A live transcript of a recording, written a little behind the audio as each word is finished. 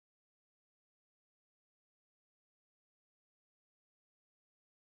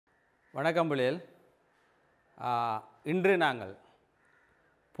வணக்கம் பிள்ளைகள். இன்று நாங்கள்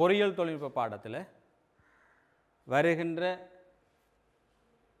பொறியியல் தொழில்நுட்ப பாடத்தில் வருகின்ற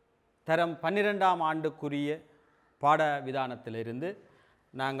தரம் 12ஆம் ஆண்டுக்குரிய பாட விதானத்திலிருந்து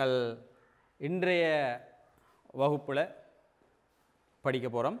நாங்கள் இன்றைய வகுப்பில் படிக்க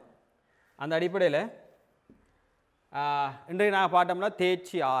போகிறோம். அந்த அடிப்படையில் இன்றைய நாங்கள் பார்த்தோம்னா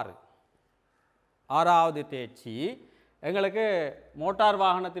தேர்ச்சி 6வது தேர்ச்சி எங்களுக்கு மோட்டார்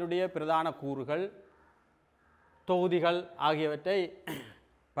வாகனத்தினுடைய பிரதான கூறுகள் தொகுதிகள் ஆகியவற்றை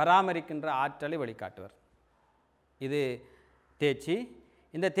பராமரிக்கின்ற ஆற்றலை வெளிக்காட்டுவர். இது தேர்ச்சி.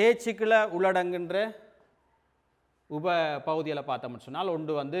 இந்த தேர்ச்சிக்குள்ள உள்ளடங்குகின்ற உப பகுதிகளை பார்த்தோம்னு சொன்னால்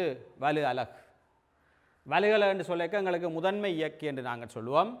ஒன்று வலு அலகு. வலுகளை என்று சொல்லிக்க எங்களுக்கு முதன்மை இயக்கி என்று நாங்கள்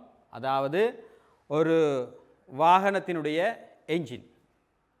சொல்லுவோம். அதாவது ஒரு வாகனத்தினுடைய என்ஜின்,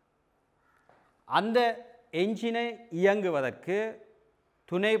 அந்த என்ஜினை இயங்குவதற்கு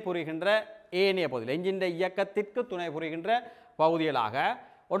துணை புரிகின்ற ஏனைய பகுதிகள், என்ஜின் இயக்கத்திற்கு துணை புரிகின்ற பகுதிகளாக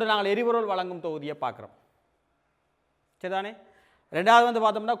ஒன்று நாங்கள் எரிபொருள் வழங்கும் தொகுதியை பார்க்குறோம். சரிதானே? ரெண்டாவது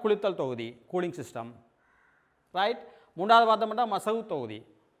பார்த்தோம்னா குளித்தல் தொகுதி, கூலிங் சிஸ்டம், ரைட். மூன்றாவது பார்த்தோம்னா மசகு தொகுதி,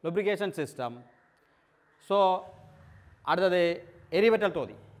 லுப்ரிகேஷன் சிஸ்டம். ஸோ அடுத்தது எரிவற்றல்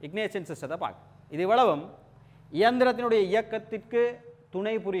தொகுதி, இக்னேஷன் சிஸ்டத்தை பார்க்க. இது இவ்வளவும் இயந்திரத்தினுடைய இயக்கத்திற்கு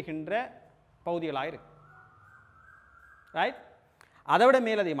துணை புரிகின்ற பகுதிகளாக இருக்கு, ரைட். அதை விட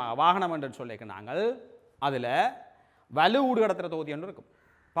மேலதிகமாக வாகனம் என்று சொல்லிக்க நாங்கள் அதில் வலு ஊடுகடத்துகிற தொகுதி ஒன்று இருக்கும்,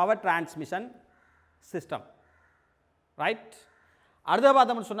 பவர் டிரான்ஸ்மிஷன் சிஸ்டம், ரைட். அடுத்த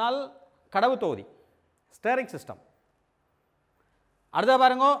பார்த்தோம்னு சொன்னால் கடவு தொகுதி, ஸ்டேரிங் சிஸ்டம். அடுத்த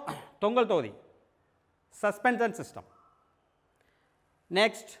பாருங்க தொங்கல் தொகுதி, சஸ்பென்ஷன் சிஸ்டம்.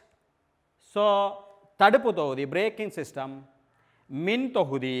 நெக்ஸ்ட் தடுப்பு தொகுதி, பிரேக்கிங் சிஸ்டம், மின்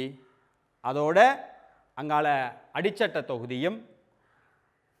தொகுதி, அதோட அங்கால அடிச்சட்ட தொகுதியும்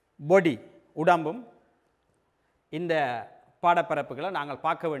பொடி உடம்பும் இந்த பாடப்பரப்புகளை நாங்கள்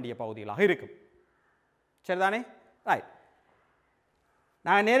பார்க்க வேண்டிய பகுதிகளாக இருக்கும். சரிதானே? ரைட்.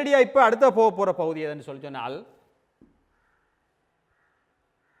 நான் நேரடியாக இப்போ அடுத்த போகிற பகுதி எதுன்னு சொல்லி சொன்னால்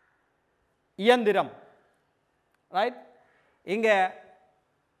இயந்திரம், ரைட். இங்கே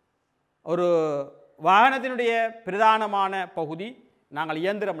ஒரு வாகனத்தினுடைய பிரதானமான பகுதி நாங்கள்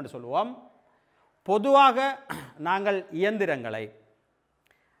இயந்திரம் என்று சொல்லுவோம். பொதுவாக நாங்கள் இயந்திரங்களை,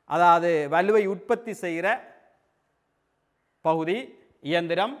 அதாவது வலுவை உற்பத்தி செய்கிற பகுதி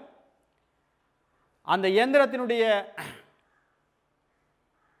இயந்திரம், அந்த இயந்திரத்தினுடைய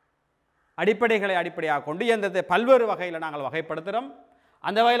அடிப்படைகளை அடிப்படையாக கொண்டு இயந்திரத்தை பல்வேறு வகையில் நாங்கள் வகைப்படுத்துகிறோம்.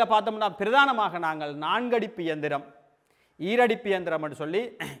 அந்த வகையில் பார்த்தோம்னா பிரதானமாக நாங்கள் 4 அடிப்பு இயந்திரம், ஈரடிப்பு இயந்திரம் என்று சொல்லி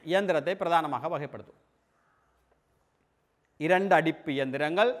இயந்திரத்தை பிரதானமாக வகைப்படுத்துவோம். 2 அடிப்பு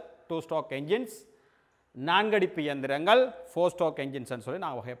இயந்திரங்கள் 2 ஸ்ட்ரோக் என்ஜின்ஸ், 4 அடிப்பு இயந்திரங்கள் 4 ஸ்ட்ரோக் என்ஜின்ஸ் சொல்லி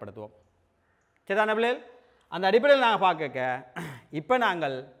நாங்கள் வகைப்படுத்துவோம். சரிதான பிள்ளைகள்? அந்த அடிப்படையில் நாங்கள் பார்க்க இப்போ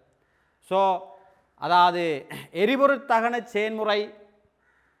நாங்கள் அதாவது எரிபொருள் தகன செயல்முறை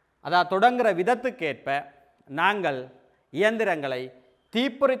அதாவது தொடங்குகிற விதத்துக்கேற்ப நாங்கள் இயந்திரங்களை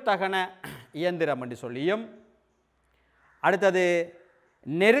தீப்பொறி தகன இயந்திரம் என்று சொல்லியும், அடுத்தது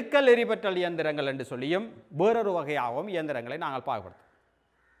நெருக்கல் எரிபற்றல் இயந்திரங்கள் என்று சொல்லியும் வேறொரு வகையாகவும் இயந்திரங்களை நாங்கள் பாகுபடுத்தும்.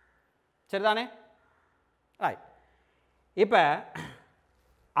 சரிதானே? ரைட். இப்போ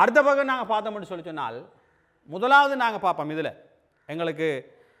அடுத்த பக்கம் நாங்கள் பார்த்தோம்னு சொல்லி சொன்னால் முதலாவது நாங்கள் பார்ப்போம். இதில் எங்களுக்கு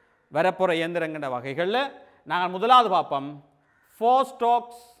வரப்போகிற இயந்திரங்கிற வகைகளில் நாங்கள் முதலாவது பார்ப்போம் 4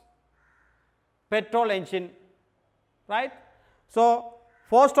 strokes petrol engine, right.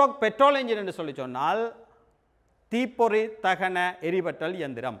 4 stroke petrol engine என்று சொல்லி சொன்னால் தீப்பொறி தகன எரிபற்றல்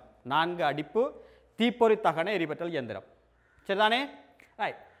இயந்திரம், 4 அடிப்பு தீப்பொறி தகன எரிபற்றல் இயந்திரம். சரிதானே?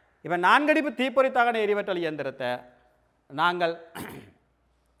 ரைட். இப்போ 4 அடிப்பு தீப்பொறி தகன எரிபற்றல் இயந்திரத்தை நாங்கள்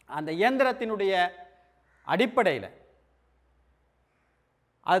அந்த இயந்திரத்தினுடைய அடிப்படையில்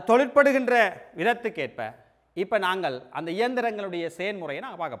அது தொழிற்படுகின்ற விதத்துக்கேற்ப இப்போ நாங்கள் அந்த இயந்திரங்களுடைய செயல்முறையை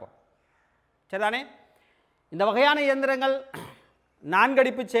நாங்கள் பார்க்க போகிறோம். சரிதானே? இந்த வகையான இயந்திரங்கள் 4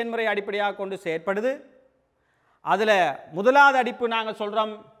 அடிப்பு செயல்முறை அடிப்படையாக கொண்டு செயற்படுது. அதில் முதலாவது அடிப்பு நாங்கள்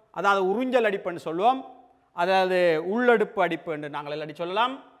சொல்கிறோம், அதாவது உறிஞ்சல் அடிப்புன்னு சொல்லுவோம், அதாவது உள்ளடுப்பு அடிப்பு என்று நாங்கள் எல்லாடி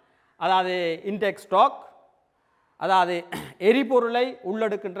சொல்லலாம். அதாவது இன்டேக் ஸ்ட்ரோக், அதாவது எரிபொருளை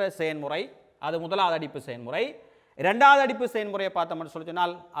உள்ளெடுக்கின்ற செயல்முறை, அது முதலாவது அடிப்பு செயல்முறை. இரண்டாவது அடிப்பு செயல்முறையை பார்த்தோம்னு சொல்லி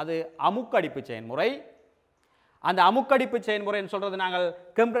சொன்னால் அது அமுக்கடிப்பு செயல்முறை. அந்த அமுக்கடிப்பு செயல்முறைன்னு சொல்கிறது நாங்கள்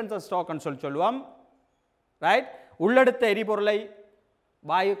கம்ப்ரஸர் ஸ்ட்ரோக்னு சொல்லுவோம், ரைட். உள்ளெடுத்த எரிபொருளை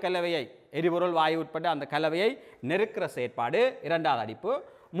வாயு கலவையை, எரிபொருள் வாயு உட்பட்ட அந்த கலவையை நெருக்கிற செயற்பாடு இரண்டாவது அடிப்பு.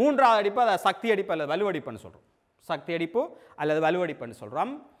 மூன்றாவது அடிப்பு அதை சக்தி அடிப்பு அல்லது வலுவடிப்புன்னு சொல்கிறோம். சக்தி அடிப்பு அல்லது வலுவடிப்புன்னு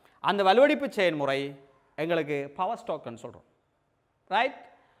சொல்கிறோம். அந்த வலுவடிப்பு செயல்முறை எங்களுக்கு பவர் ஸ்ட்ரோக்னு சொல்கிறோம், ரைட்.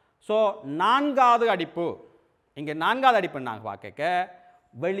 ஸோ நான்காவது அடிப்பு, இங்கே நான்காவது அடிப்புன்னு நாங்கள் பார்க்க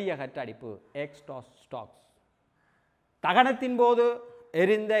வெளியகற்ற அடிப்பு எக்ஸ்டாக்ஸ். தகனத்தின் போது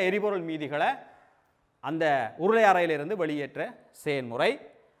எரிந்த எரிபொருள் மீதிகளை அந்த உருளை அறையிலிருந்து வெளியேற்ற செயல்முறை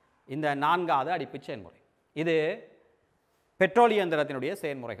இந்த நான்காவது அடிப்பு செயல்முறை. இது பெட்ரோல் இயந்திரத்தினுடைய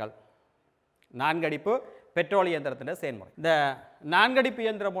செயல்முறைகள். நான்கடிப்பு பெட்ரோல் இயந்திரத்தினுடைய செயல்முறை. இந்த நான்கடிப்பு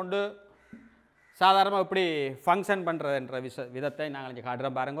இயந்திரம் கொண்டு சாதாரணமாக எப்படி ஃபங்க்ஷன் பண்ணுறதுன்ற விதத்தை நாங்கள் இங்கே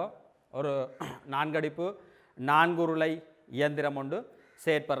காட்டுறோம் பாருங்க. ஒரு நான்கடிப்பு நான்குருளை இயந்திரம் கொண்டு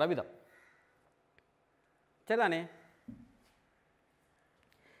செயற்படுற விதம். சரிதானே?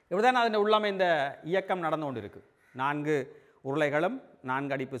 இப்படிதான் அதன் உள்ளாமை இந்த இயக்கம் நடந்து கொண்டு இருக்குது. 4 உருளைகளும்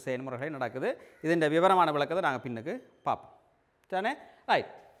 4 அடிப்பு செயல்முறைகளும் நடக்குது. இது இந்த விவரமான விளக்கத்தை நாங்கள் பின்னுக்கு பார்ப்போம். சரிதானே?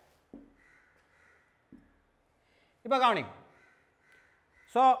 ரைட். இப்போ கவனிங்க.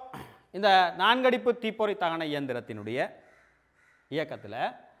 ஸோ இந்த 4 அடிப்பு தீப்பொறி தகன இயந்திரத்தினுடைய இயக்கத்தில்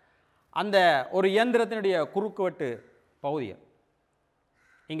அந்த ஒரு இயந்திரத்தினுடைய குறுக்குவெட்டு பகுதிகள்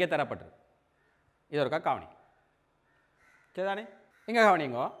இங்கே தரப்பட்டது. இது ஒருக்கா கவனி. சரிதானே? இங்கே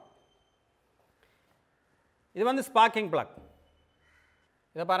கவனிங்கோ. இது வந்து ஸ்பார்க்கிங் பிளக்.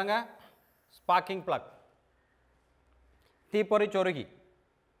 இதை பாருங்க, ஸ்பார்க்கிங் பிளக், தீப்பொறி சொருகி.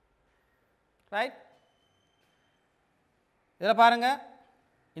 ரைட். இதில் பாருங்க,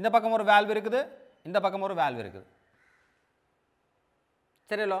 இந்த பக்கம் ஒரு வால்வு இருக்குது, இந்த பக்கம் ஒரு வால்வு இருக்குது.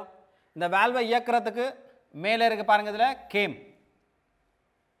 சரியில்லோ? இந்த வால்வை இயக்கிறதுக்கு மேலே இருக்கு பாருங்க, இதில் கேம்.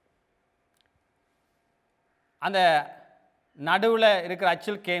 அந்த நடுவில் இருக்கிற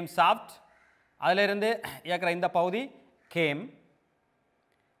அச்சில் கேம் சாஃப்ட், அதிலிருந்து இயக்கிற இந்த பகுதி கேம்.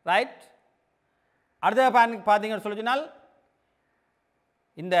 ரைட். அடுத்த பார்த்தீங்கன்னு சொல்லி சொன்னால்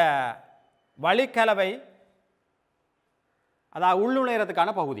இந்த வழிக்கலவை, அதாவது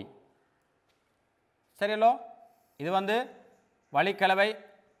உள்நுழைகிறதுக்கான பகுதி. சரியில்லோ? இது வந்து வழிக்கலவை,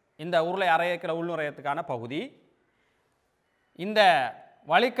 இந்த உருளை அறைக்கிற உள்நுழைகிறதுக்கான பகுதி. இந்த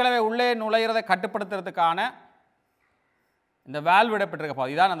வழிக்கலவை உள்ளே நுழைகிறதை கட்டுப்படுத்துறதுக்கான இந்த வால்வு விடப்பட்டிருக்க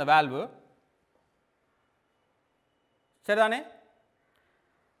பகுதி தான் அந்த வால்வு. சரிதானே?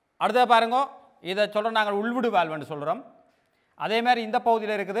 அடுத்த பாருங்க, இதை சொல்கிறோம் நாங்கள் உள்விடு வால்வுன்னு சொல்கிறோம். அதே மாதிரி இந்த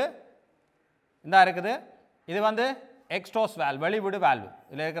பகுதியில் இருக்குது, இந்த இருக்குது, இது வந்து எக்ஸ்டோஸ் வால்வு, வெளிவிடு வால்வு.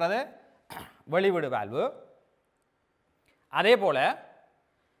 இதில் இருக்கிறது வெளிவிடு வால்வு. அதே போல்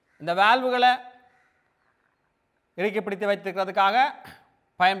இந்த வால்வுகளை இறுக்கி பிடித்து வைத்திருக்கிறதுக்காக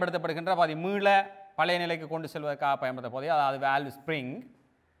பயன்படுத்தப்படுகின்ற பகுதி, மீள பழைய நிலைக்கு கொண்டு செல்வதற்காக பயன்படுத்த பகுதி, அதாவது வால்வு ஸ்ப்ரிங்.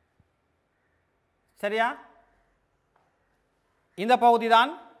 சரியா? இந்த பகுதி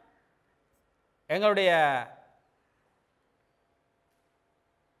தான் எங்களுடைய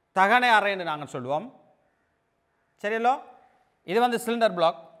தகன அறை என்று நாங்கள் சொல்லுவோம். சரியில்லோ? இது வந்து சிலிண்டர்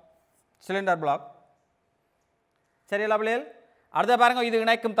பிளாக், சிலிண்டர் பிளாக். சரியில்லா பிள்ளைகள்? அடுத்த பாருங்க, இது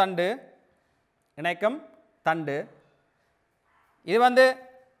இணைக்கும் தண்டு, இணைக்கும் தண்டு. இது வந்து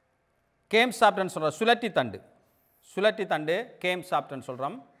கேம் சாப்ட்னு சொல்கிறோம், சுழற்றி தண்டு, சுழற்றி தண்டு கேம் சாப்ட்னு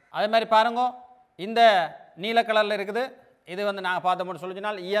சொல்கிறோம். அதே மாதிரி பாருங்க, இந்த நீல கலரில் இருக்குது, இது வந்து நாங்கள் பார்த்தோம்னு சொல்லி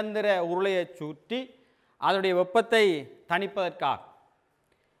சொன்னால் இயந்திர உருளையை சுற்றி அதனுடைய வெப்பத்தை தணிப்பதற்காக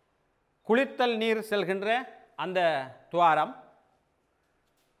குளிர்த்தல் நீர் செல்கின்ற அந்த துவாரம்,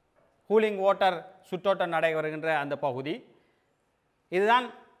 கூலிங் வாட்டர் சுற்றோட்டம் நடைபெறுகின்ற அந்த பகுதி. இதுதான்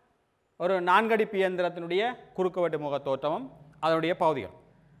ஒரு 4 அடிப்பு இயந்திரத்தினுடைய குறுக்குவெட்டு முக தோற்றமும் அதனுடைய பகுதிகள்.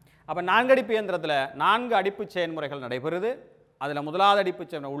 அப்போ 4 அடிப்பு இயந்திரத்தில் 4 அடிப்பு செயல்முறைகள் நடைபெறுது. அதில் முதலாவது அடிப்பு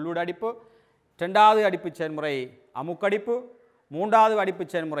செயல்முறை உள்ளூடு அடிப்பு, 2வது அடிப்பு செயல்முறை அமுக்கடிப்பு, 3வது அடிப்பு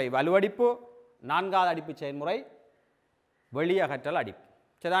செயல்முறை வலுவடிப்பு, 4வது அடிப்பு செயல்முறை வெளியகற்றல் அடிப்பு.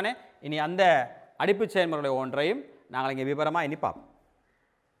 சரிதானே? இனி அந்த அடிப்பு செயல்முறைகளை ஒன்றையும் நாங்கள் இங்கே விவரமாக இனி பார்ப்போம்.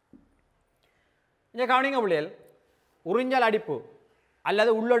 இங்கே கவனிங்க பிள்ளைகள், உறிஞ்சல் அடிப்பு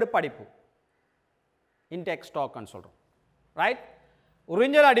அல்லது உள்ளடுப்பு அடிப்பு, இன்டேக் ஸ்டாக்னு சொல்கிறோம். ரைட்.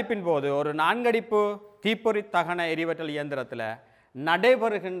 உறிஞ்சல் அடிப்பின் போது ஒரு 4 அடிப்பு தீப்பொறி தகன எரிவற்றல் இயந்திரத்தில்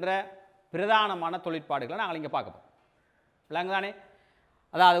நடைபெறுகின்ற பிரதானமான தொழிற்பாடுகளை நாங்கள் இங்கே பார்க்க போகிறோம். தானே?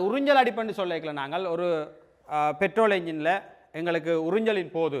 அதாவது உறிஞ்சல் அடிப்புன்னு சொல்லிக்கல, நாங்கள் ஒரு பெட்ரோல் என்ஜினில் எங்களுக்கு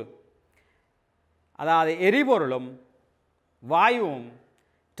உறிஞ்சலின் போது, அதாவது எரிபொருளும் வாயுவும்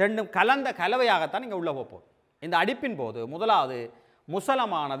ரெண்டும் கலந்த கலவையாகத்தான் இங்கே உள்ளே போகும். இந்த அடிப்பின் போது முதலாவது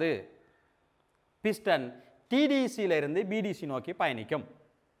முசலமானது பிஸ்டன் டிடிசியிலிருந்து பிடிசி நோக்கி பயணிக்கும்.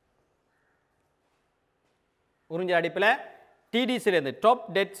 உறிஞ்சல் அடிப்பில் டிடிசியிலிருந்து டாப்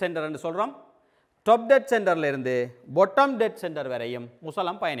டெட் சென்டர் என்று சொல்கிறோம், டாப் டெட் சென்டர்லேருந்து பொட்டம் டெட் சென்டர் வரையும்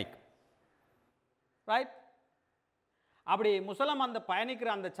முசலம் பயணிக்கும். ரைட். அப்படி முசலம் அந்த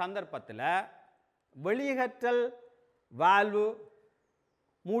பயணிக்கிற அந்த சந்தர்ப்பத்தில் வெளியகற்றல் வால்வு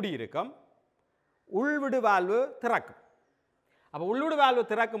மூடி இருக்கும், உள்விடு வால்வு திறக்கும். அப்போ உள்ளூடு வால்வு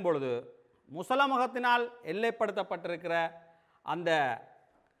திறக்கும் பொழுது முசலமுகத்தினால் எல்லைப்படுத்தப்பட்டிருக்கிற அந்த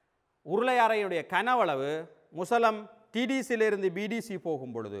உருளை அறையுடைய கனவளவு முசலம் டிடிசியிலிருந்து பிடிசி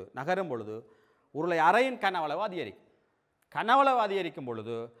போகும் பொழுது நகரும் பொழுது உருளை அறையின் கனவளவு அதிகரிக்கும். கனவளவு அதிகரிக்கும்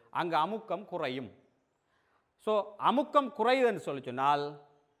பொழுது அங்கு அமுக்கம் குறையும். ஸோ அமுக்கம் குறையுதுன்னு சொல்லி சொன்னால்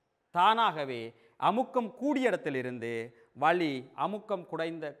தானாகவே அமுக்கம் கூடிய இடத்திலிருந்து வழி அமுக்கம்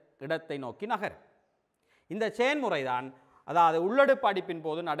குறைந்த இடத்தை நோக்கி நகரும். இந்த செயல்முறை தான் அதாவது உள்ளடுப்பு அடிப்பின்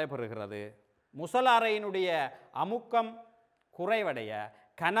போது நடைபெறுகிறது. முசல அறையினுடைய அமுக்கம் குறைவடைய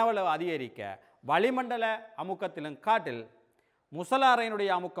கனவளவு அதிகரிக்க வளிமண்டல அமுக்கத்திலும் காட்டில் முசல அறையினுடைய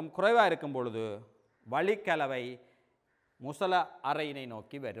அமுக்கம் குறைவாக இருக்கும் பொழுது வளிக்கலவை முசல அறையினை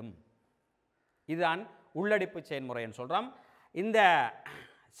நோக்கி வரும். இதுதான் உள்ளடிப்பு செயல்முறைன்னு சொல்கிறோம். இந்த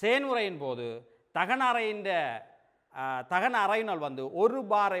செயல்முறையின் போது தகன அறையினால் வந்து 1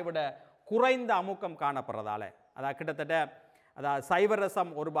 பாரை விட குறைந்த அமுக்கம் காணப்படுறதால அதாவது கிட்டத்தட்ட அதாவது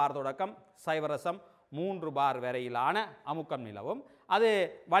 0.1 பார் தொடக்கம் 0.3 பார் வரையிலான அமுக்கம் நிலவும். அது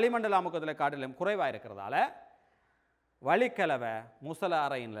வளிமண்டல அமுக்கத்தில் காட்டிலும் குறைவாக இருக்கிறதால வளிக்கலவை முசல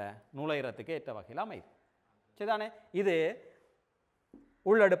அறையில் நுழையிறதுக்கு ஏற்ற வகையில் அமைது. சரிதானே? இது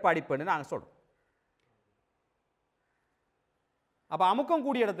உள்ளடுப்பு அடிப்புன்னு நாங்கள் சொல்கிறோம். அப்போ அமுக்கம்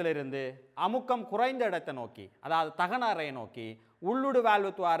கூடிய இடத்துல இருந்து அமுக்கம் குறைந்த இடத்தை நோக்கி அதாவது தகன அறையை நோக்கி உள்ளுடு வால்வு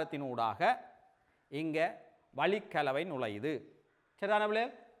துவாரத்தின் ஊடாக இங்கே வளிக்கலவை நுழையுது. சரிதான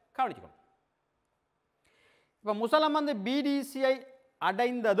பிள்ளைகள்? கவனிச்சுக்கணும். இப்போ முசலம் வந்து பிடிசியை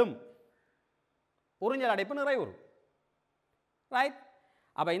அடைந்ததும் உறிஞ்சல் அடைப்பு நிறைவுறும். ரைட்?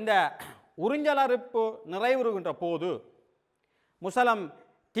 அப்போ இந்த உறிஞ்சல் அறுப்பு நிறைவுறுகின்ற போது முசலம்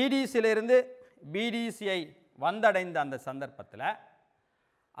டிடிசியிலிருந்து பிடிசியை வந்தடைந்த அந்த சந்தர்ப்பத்தில்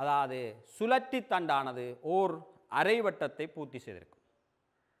அதாவது சுழற்றி தண்டானது ஓர் அரைவட்டத்தை பூர்த்தி செய்திருக்கும்.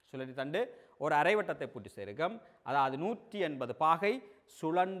 சுழற்றி தண்டு ஒரு அரைவட்டத்தை பூர்த்தி செய்திருக்கும். அதாவது 180 பாகை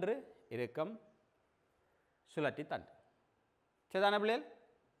சுழன்று இருக்கும் சுழற்றி தண்டு. சரிதான பிள்ளைகள்?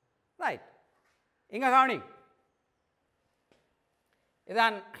 ரைட். இங்கே கவனி,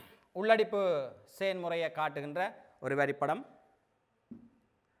 இதான் உள்ளடிப்பு செயல்முறையை காட்டுகின்ற ஒரு வரிப்படம்.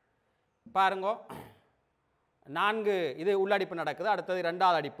 பாருங்கோ, 4 இது உள்ளடிப்பு நடக்குது. அடுத்தது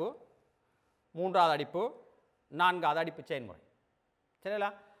 2வது அடிப்பு, 3வது அடிப்பு, 4வது அடிப்பு செயல்முறை.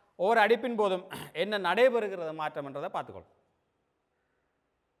 சரிங்களா? ஒவ்வொரு அடிப்பின் போதும் என்ன நடைபெறுகிறது மாற்றம் என்றதை பார்த்துக்கொள்ளும்.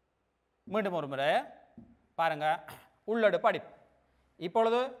 மீண்டும் ஒரு முறை பாருங்க. உள்ளடுப்பு அடிப்பு,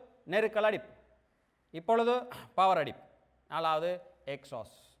 இப்பொழுது நெருக்கல் அடிப்பு, இப்பொழுது பவர் அடிப்பு, 4வது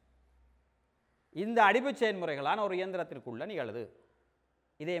எக்ஸாஸ். இந்த அடிப்பு செயல்முறைகளான ஒரு இயந்திரத்திற்குள்ள நிகழுது.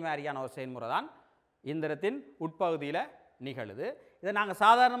 இதே மாதிரியான ஒரு செயல்முறை தான் இயந்திரத்தின் உட்பகுதியில் நிகழுது. இதை நாங்கள்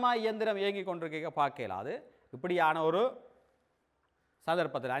சாதாரணமாக இயந்திரம் இயங்கி கொண்டிருக்க பார்க்க இயலாது. இப்படியான ஒரு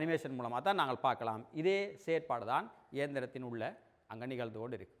சந்தர்ப்பத்தில் அனிமேஷன் மூலமாக தான் நாங்கள் பார்க்கலாம். இதே செயற்பாடு தான் இயந்திரத்தின் உள்ள அங்கே நிகழ்ந்து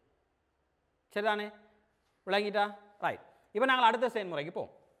கொண்டு இருக்கு. சரிதானே? விளங்கிட்டா? ரைட். இப்போ நாங்கள் அடுத்த செயல்முறைக்கு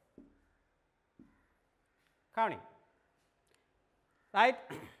போவோம். கவனி. ரைட்.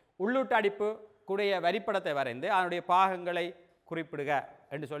 உள்ளூட்டு அடிப்பு கூடிய வரிப்படத்தை வரைந்து அதனுடைய பாகங்களை குறிப்பிடுக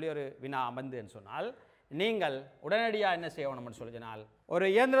என்று சொல்லி ஒரு வினா அமர்ந்துன்னு சொன்னால் நீங்கள் உடனடியாக என்ன செய்யணும்னு சொல்லினால் ஒரு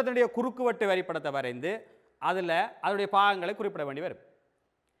இயந்திரத்தினுடைய குறுக்குவெட்டு வரிப்படத்தை வரைந்து அதில் அதனுடைய பாகங்களை குறிப்பிட வேண்டி வரும்.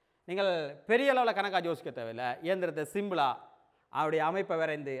 நீங்கள் பெரிய அளவில் கணக்காக யோசிக்க தேவையில்லை. இயந்திரத்தை சிம்பிளாக அவருடைய அமைப்பை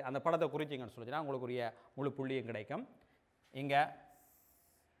வரைந்து அந்த படத்தை குறிச்சிங்கன்னு சொல்லிச்சுன்னா உங்களுக்குரிய முழு புள்ளியும் கிடைக்கும். இங்கே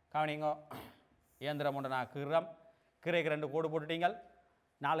கவனிங்க, இயந்திரம் ஒன்று நான் கீரைக்கு 2 கோடு போட்டுட்டீங்க.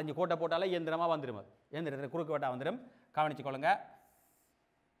 4-5 கோட்டை போட்டாலே இயந்திரமாக வந்துடும். அது இயந்திரத்தில் குறுக்கு வெட்டாக வந்துடும். கவனிச்சுக்கொள்ளுங்க.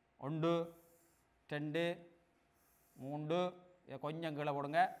 1 2 3 இதை கொஞ்சம் கீழே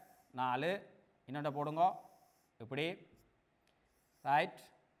போடுங்க. 4 இன்னொன்று போடுங்க. இப்படி. ரைட்.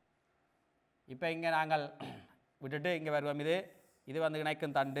 இப்போ இங்கே நாங்கள் விட்டுட்டு இங்கே வருவோம். இது வந்து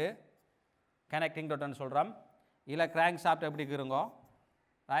இணைக்கும் தண்டு, கனெக்டிங் டொட்டுன்னு சொல்கிறோம். இதில் கிராங்க் ஷாஃப்ட் எப்படி இருங்கோ.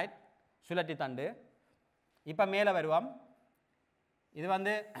 ரைட். சுழற்றி தண்டு. இப்போ மேலே வருவோம். இது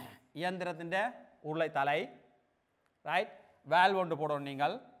வந்து இயந்திரத்தின் உருளை தலை. ரைட். வேல்வ் ஒன்று போடணும்.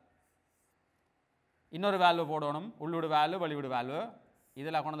 நீங்கள் இன்னொரு வேல்வு போடணும். உள்ளுடு வேல்வு, வெளிவிடு வேல்வு.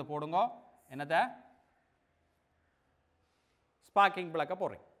 இதில் கொண்டு வந்து போடுங்க. என்னத்தை? ஸ்பார்க்கிங் பிளக்கை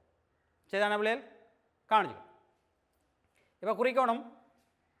போடுறேன். சரிதான பிள்ளைகள்? காணிச்சுக்கோ. இப்போ குறிக்கணும்.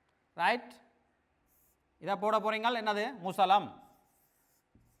 ரைட். இதை போட போகிறீங்க. என்னது? முசலம்.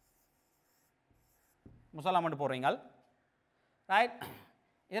 முசலம் மட்டும் போடுறீங்க. ரைட்.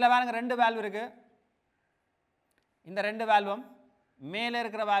 இதில் வேணுங்க 2 வேல்வு இருக்குது. இந்த 2 வேல்வும் மேலே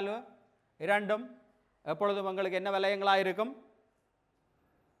இருக்கிற வேல்வு இரண்டும் எப்பொழுதும் உங்களுக்கு என்ன வளையங்களாக இருக்கும்?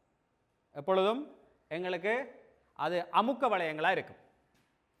 எப்பொழுதும் எங்களுக்கு அது அமுக்க வளையங்களாக இருக்கும்.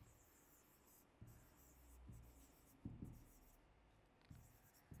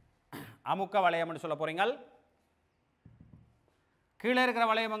 அமுக்க வளையம்னு சொல்ல போறீங்க. கீழே இருக்கிற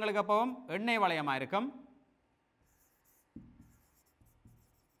வளையம் உங்களுக்கு அப்பவும் எண்ணெய் வளையமாக இருக்கும்.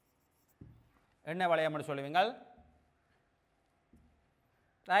 எண்ணெய் வளையம்னு சொல்லுவீங்க.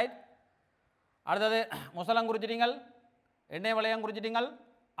 ரைட். அடுத்தது முசலம் குறிச்சிட்டீங்க, எண்ணெய் வளையம் குறிச்சிட்டீங்க,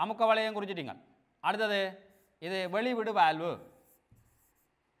 அமுக்க வளையம் குறிச்சிட்டீங்க. அடுத்தது இது வெளிவிடு வால்வு.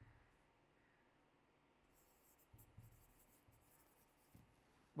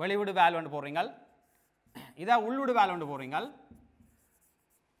 வெளிவிடு வால்வு போடுறீங்க. இதை உள்விடு வால்வு போடுறீங்க.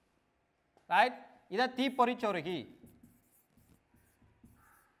 ரைட். இதை தீப்பொறி சொருகி.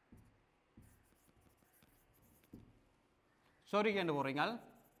 சொருகி என்று போடுறீங்க.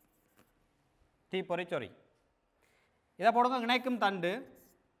 தீப்பொறி சொறி. இதை போடுங்க இணைக்கும் தண்டு.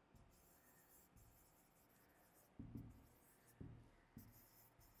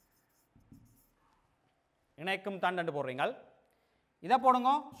 இணைக்கும் தண்டு போடுறீங்க. இதை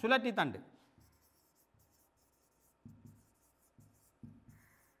போடுங்க சுழற்றி தண்டு.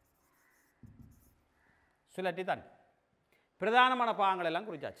 சுழற்றி தண்டு. பிரதானமான பாகங்கள் எல்லாம்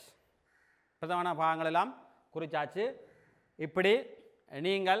குறிச்சாச்சு. பிரதான பாகங்கள் எல்லாம் குறிச்சாச்சு. இப்படி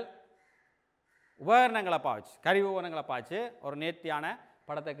நீங்கள் உபகரணங்களை பாய்ச்சி, கருவி உபகரணங்களை பாய்ச்சி ஒரு நேர்த்தியான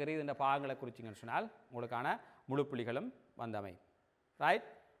படத்தை கருதி இந்த பாகங்களை குறிச்சிங்கன்னு சொன்னால் உங்களுக்கான முழு புள்ளிகளும் வந்தமை. ரைட்.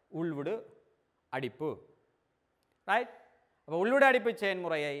 உள்விடு அடிப்பு. ரைட். அப்போ உள்விடு அடிப்பு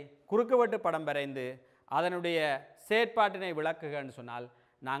செயல்முறையை குறுக்குவெட்டு படம் வரைந்து அதனுடைய செயற்பாட்டினை விளக்குகன்னு சொன்னால்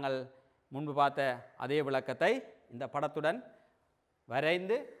நாங்கள் முன்பு பார்த்த அதே விளக்கத்தை இந்த படத்துடன்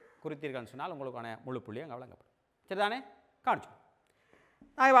வரைந்து குறித்தீர்கள்னு சொன்னால் உங்களுக்கான முழு புள்ளி அங்கே வழங்கப்படும். சரிதானே? காணிச்சோம்.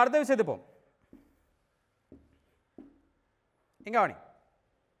 நான் அடுத்த விஷயத்துக்கு போம். இங்கே வாணி.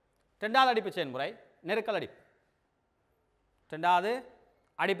 ரெண்டாவது அடிப்பு செயல்முறை நெருக்கல் அடிப்பு. ரெண்டாவது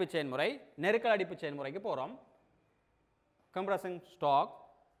அடிப்பு செயல்முறை நெருக்கல் அடிப்பு செயல்முறைக்கு போகிறோம். Compressing stock.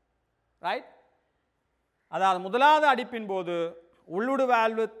 ரைட். அதாவது முதலாவது அடிப்பின் போது உள்ளுடு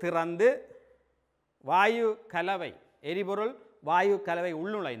வால்வு திறந்து வாயு கலவை, எரிபொருள் வாயு கலவை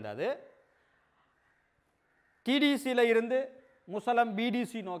உள்நுழைந்தது. டிடிசியில் இருந்து முசலம்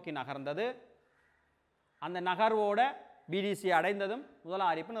பிடிசி நோக்கி நகர்ந்தது. அந்த நகர்வோட பிடிசி அடைந்ததும்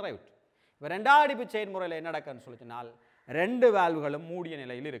முதலாம் அடிப்பு நிறைவுற்று. இப்போ ரெண்டாவது அடிப்பு செயல்முறையில் என்ன நடக்குன்னு சொல்லிச்சுனால் ரெண்டு வால்வுகளும் மூடிய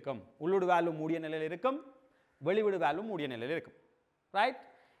நிலையில் இருக்கும். உள்ளுடு வால்வு மூடிய நிலையில் இருக்கும், வெளிவிடு வால்வு மூடிய நிலையில் இருக்கும். ரைட்.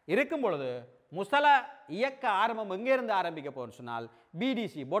 இருக்கும் பொழுது முசல இயக்க ஆரம்பம் எங்கேருந்து ஆரம்பிக்க போகும்னு சொன்னால்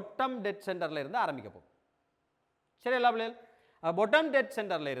பிடிசி பொட்டம் டெட் சென்டரில் இருந்து ஆரம்பிக்க போகும். சரி எல்லா பிள்ளைகள்? பொட்டம் டெட்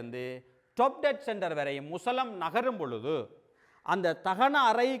சென்டரில் இருந்து டாப் டெட் சென்டர் வரையும் முசலம் நகரும் பொழுது அந்த தகன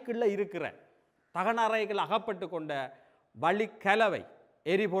அறைக்குள்ளே இருக்கிற தகன அறைகள் அகப்பட்டு கொண்ட வழிக்கலவை,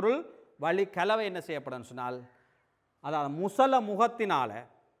 எரிபொருள் வழிக்கலவை என்ன செய்யப்படும் சொன்னால் அதாவது முசல முகத்தினால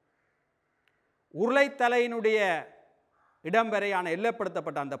உருளைத்தலையினுடைய இடம் வரையான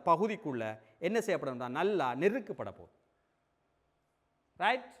எல்லப்படுத்தப்பட்ட அந்த பகுதிக்குள்ள என்ன செய்யப்படும் தான் நல்லா நெருக்கப்பட போகுது.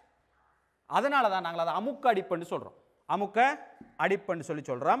 ரைட். அதனால தான் நாங்கள் அதை அமுக்க அடிப்புன்னு சொல்கிறோம். அமுக்க அடிப்புன்னு சொல்லி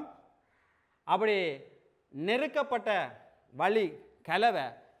சொல்கிறோம். அப்படி நெருக்கப்பட்ட வழி கலவை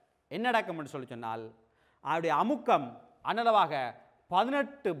என்ன நடக்கும்னு சொல்லி சொன்னால் அவருடைய அமுக்கம் அனளவாக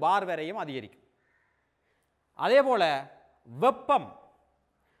 18 பார் வரையும் அதிகரிக்கும். அதே போல் வெப்பம்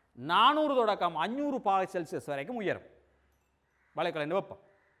 400 தொடக்கம் 500 பாகை செல்சியஸ் வரைக்கும் உயரும் வளைக்கலின் வெப்பம்.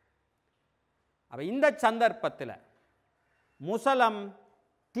 அப்போ இந்த சந்தர்ப்பத்தில் முசலம்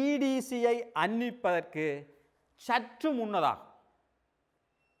டிடிசியை அன்னிப்பதற்கு சற்று முன்னதாக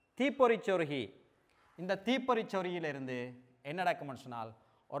தீப்பொறி சொருகி, இந்த தீப்பொறி சொருகியிலிருந்து என்ன நடக்கும்னு சொன்னால்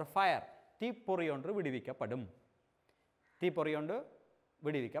ஒரு ஃபயர் தீப்பொறி ஒன்று விடுவிக்கப்படும். தீப்பொறி ஒன்று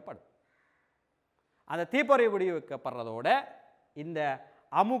விடுவிக்கப்படும். அந்த தீப்பொறி விடுவிக்கப்படுறதோட இந்த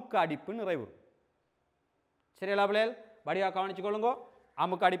அமுக்க அடிப்பு நிறைவுறும். சரியா பிள்ளைகள்? வடிவாக கவனிச்சு கொள்ளுங்க.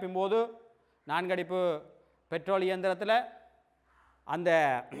 அமுக்க அடிப்பின் போது 4 அடிப்பு பெட்ரோல் இயந்திரத்தில் அந்த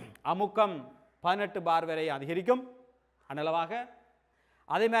அமுக்கம் 18 பார் வரை அதிகரிக்கும் அனளவாக.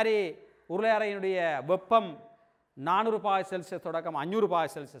 அதே மாதிரி உருளை அறையினுடைய வெப்பம் 400 பாகை செல்சியஸ் தொடக்கம் 500 பாகை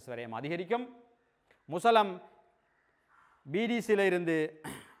செல்சியஸ் வரையும் அதிகரிக்கும். முசலம் பிடிசியில் இருந்து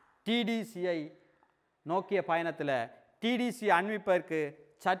டிடிசியை நோக்கிய பயணத்தில் டிடிசி அண்மிப்பதற்கு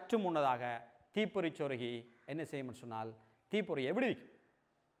சற்று முன்னதாக தீப்பொறி சொருகி என்ன செய்யும் சொன்னால் தீப்பொறியை விடுவிக்கும்.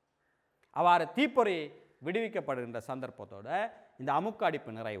 அவ்வாறு தீப்பொறி விடுவிக்கப்படுகின்ற சந்தர்ப்பத்தோட இந்த அமுக்க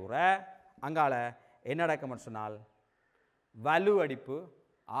அடிப்பு நிறைவுற அங்கால என்ன நடக்கும்னு சொன்னால் வலு அடிப்பு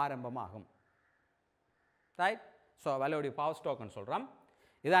ஆரம்பமாகும். ரைட். ஸோ வலு அடிப்பு பவர் ஸ்ட்ரோக்னு சொல்கிறோம்.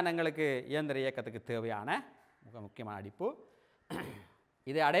 இதான் எங்களுக்கு இயந்திர இயக்கத்துக்கு தேவையான மிக முக்கியமான அடிப்பு.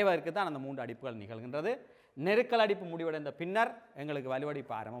 இதை அடைவதற்கு தான் அந்த 3 அடிப்புகள் நிகழ்கின்றது. நெருக்கல் அடிப்பு முடிவடைந்த பின்னர் எங்களுக்கு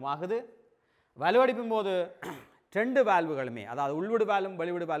வலுவடிப்பு ஆரம்பமாகுது. வலுவடிப்பும் போது 2 வால்வுகளுமே, அதாவது உள்விடு வால்வும்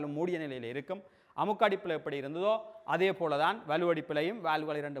வெளிவிடு வால்வும் மூடிய நிலையில் இருக்கும். அமுக்க அடுப்பில் எப்படி இருந்ததோ அதே போல தான் வலுவடிப்பிலையும்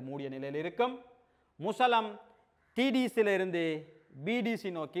வால்வுகள் 2 மூடிய நிலையில் இருக்கும். முசலம் டிடிசியிலிருந்து பிடிசி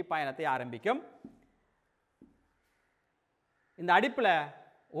நோக்கி பயணத்தை ஆரம்பிக்கும். இந்த அடுப்பில்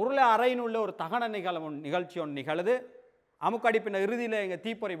உருளை அறையின் உள்ள ஒரு தகன நிகழ்ச்சி ஒன்று நிகழுது. அமுக்க அடுப்பின் இறுதியில் இங்கே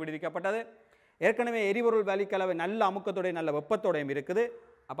தீப்பொறி விடுவிக்கப்பட்டது. ஏற்கனவே எரிபொருள் வலிக்கலவை நல்ல அமுக்கத்தோடையும் நல்ல வெப்பத்தோடையும் இருக்குது.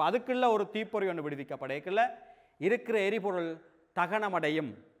 அப்போ அதுக்குள்ள ஒரு தீப்பொறி ஒன்று விடுவிக்கப்படையக்குள்ள இருக்கிற எரிபொருள்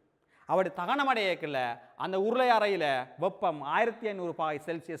தகனமடையும். அப்படி தகனமடையக்குள்ள அந்த உருளை அறையில் வெப்பம்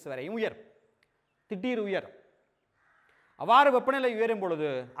 1500°C வரையும் உயரும், திடீர் உயரும். அவ்வாறு வெப்பநிலை உயரும் பொழுது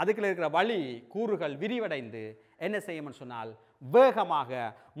அதுக்குள்ள இருக்கிற வலி கூறுகள் விரிவடைந்து என்ன செய்யும்னு சொன்னால் வேகமாக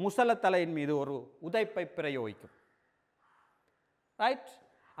முசலத்தலையின் மீது ஒரு உதைப்பை பிரயோகிக்கும். ரைட்?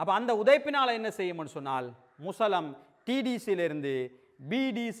 அப்போ அந்த உதைப்பினால் என்ன செய்யும்னு சொன்னால் முசலம் டிடிசியிலிருந்து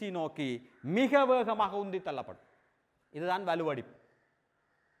பிடிசி நோக்கி மிக வேகமாக உந்தி தள்ளப்படும். இதுதான் வலுவடிப்பு.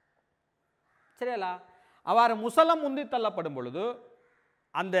 சரியா? அவ்வாறு முசலம் உந்தி தள்ளப்படும் பொழுது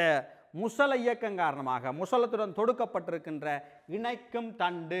அந்த முசல இயக்கம் காரணமாக முசலத்துடன் தொடுக்கப்பட்டிருக்கின்ற இணைக்கும்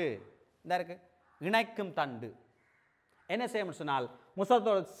தண்டு, இந்த இருக்கு இணைக்கும் தண்டு என்ன செய்யும் சொன்னால்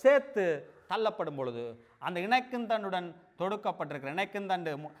முசலத்தோடு சேர்த்து தள்ளப்படும் பொழுது அந்த இணைக்கும் தண்டுடன் தொடுக்கப்பட்டிருக்கிற இணைக்கும்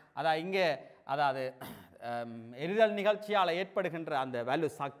தண்டு, அதாவது இங்கே அதாவது எரிதல் நிகழ்ச்சியால் ஏற்படுகின்ற அந்த வலு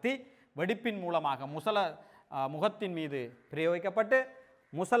சக்தி வெடிப்பின் மூலமாக முசல முகத்தின் மீது பிரயோகிக்கப்பட்டு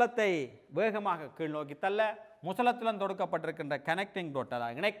முசலத்தை வேகமாக கீழ் நோக்கி தள்ள முசலத்துடன் தொடுக்கப்பட்டிருக்கின்ற கனெக்டிங் டோட்,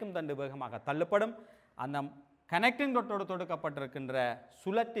 அதாவது இணைக்கும் தண்டு வேகமாக தள்ளப்படும். அந்த கனெக்டிங் டோட்டோடு தொடுக்கப்பட்டிருக்கின்ற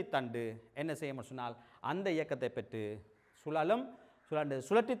சுழற்றி தண்டு என்ன செய்யும் சொன்னால் அந்த இயக்கத்தை பெற்று சுழலும்.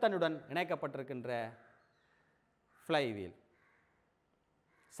 சுழற்றி தண்டுடன் இணைக்கப்பட்டிருக்கின்ற ஃப்ளைவீல்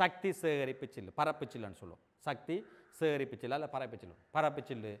சக்தி சேகரிப்பு சில்லு, பரப்பு சில்லுன்னு சொல்லுவோம். சக்தி சேகரிப்பு சில்லு அல்ல பரப்பு சில்லு. பரப்பு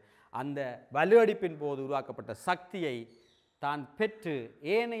சில்லு அந்த வலு அடிப்பின் போது உருவாக்கப்பட்ட சக்தியை தான் பெற்று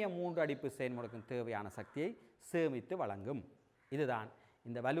ஏனைய 3 அடிப்பு செயல்முறைக்கும் தேவையான சக்தியை சேமித்து வழங்கும். இதுதான்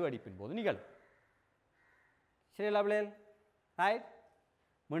இந்த வலு அடிப்பின் போது நிகழும். சரியா பிள்ளைகள்? ரைட்?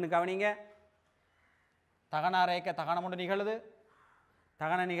 மீண்டும் கவனிங்க. தகன அறைக்க தகனம் ஒன்று நிகழுது.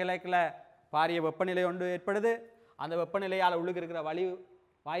 தகன நிகழ்ச்சியில் பாரிய வெப்பநிலை ஒன்று ஏற்படுது. அந்த வெப்பநிலையால் உள்ளுக்கு இருக்கிற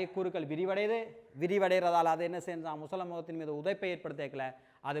வாயுக்கூறுகள் விரிவடைகிறதால் அது என்ன செய்யணும், முசலம் முகத்தின் மீது உதைப்பை ஏற்படுத்திக்கல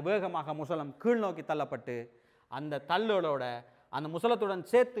அது வேகமாக முசலம் கீழ் நோக்கி தள்ளப்பட்டு அந்த தள்ளோட அந்த முசலத்துடன்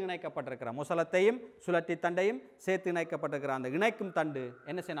சேர்த்து இணைக்கப்பட்டிருக்கிற முசலத்தையும் சுழற்றி தண்டையும் சேர்த்து இணைக்கப்பட்டிருக்கிற அந்த இணைக்கும் தண்டு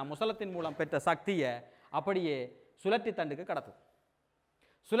என்ன செய்யணும், முசலத்தின் மூலம் பெற்ற சக்தியை அப்படியே சுழற்றி தண்டுக்கு கடத்தும்.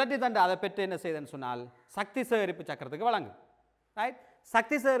 சுழற்றி தண்டு அதை பெற்று என்ன செய்யுதுன்னு சொன்னால் சக்தி சேகரிப்பு சக்கரத்துக்கு வழங்கும். ரைட்?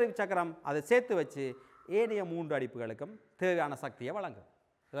 சக்தி சேகரிப்பு சக்கரம் அதை சேர்த்து வச்சு ஏனைய 3 அடிப்புகளுக்கும் தேவையான சக்தியை வழங்கும்.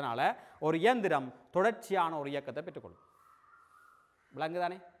 இதனால் ஒரு இயந்திரம் தொடர்ச்சியான ஒரு இயக்கத்தை பெற்றுக்கொள்ளும்.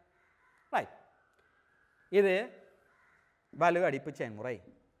 விளங்குதானே? ரைட். இது வலு அடிப்பு செயல்முறை.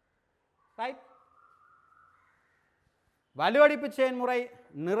 ரைட். வலு அடிப்பு செயல்முறை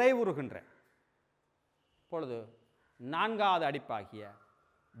நிறைவுறுகின்ற பொழுது 4வது அடிப்பாகிய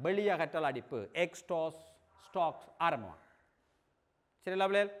வெளியகற்றல் அடிப்பு ஸ்டாக்ஸ் ஆரம்பம். சரிங்களா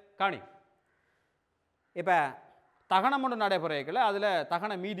பிள்ளைகள்? காணி இப்போ தகனம் ஒன்று நடைபெறல, அதில்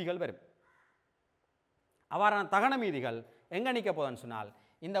தகன மீதிகள் வரும். அவ்வாறான தகன மீதிகள் எங்கே நிற்க போகுதுன்னு சொன்னால்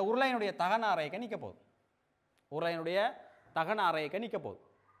இந்த உருளையினுடைய தகன அறைக்கு நிற்க போகுது. உருளையினுடைய தகன அறைக்கு நிற்க போகுது.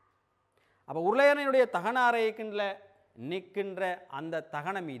 அப்போ உருளையினுடைய தகன அறைக்குள்ள நிற்கின்ற அந்த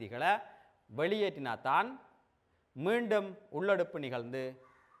தகன மீதிகளை வெளியேற்றினாத்தான் மீண்டும் உள்ளடுப்பு நிகழ்ந்து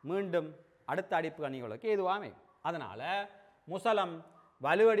மீண்டும் அடுத்த அடிப்பு அணிகளுக்கு ஏதுவாமே. அதனால் முசலம்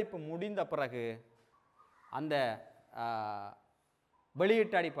வலுவடிப்பு முடிந்த பிறகு அந்த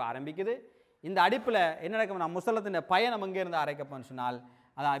வெளியீட்டு அடிப்பு ஆரம்பிக்குது. இந்த அடிப்பில் என்ன நடக்கும், நம்ம முசலத்தின் பயணம் எங்கேருந்து ஆரம்பிக்கப்போன்னு சொன்னால்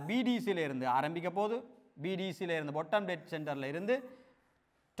அதான் பிடிசியில் இருந்து ஆரம்பிக்க போது. பிடிசியில் இருந்து பொட்டம் டெட் சென்டரில் இருந்து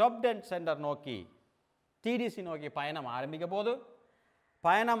டாப் டெட் சென்டர் நோக்கி டிடிசி நோக்கி பயணம் ஆரம்பிக்க போது.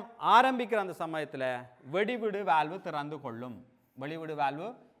 பயணம் ஆரம்பிக்கிற அந்த சமயத்தில் வெடிவிடு வால்வு திறந்து கொள்ளும். வெளிவிடு வால்வு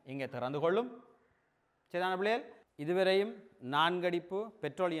இங்கே திறந்து கொள்ளும். சரிதான பிள்ளைகள்? இதுவரையும் 4 அடிப்பு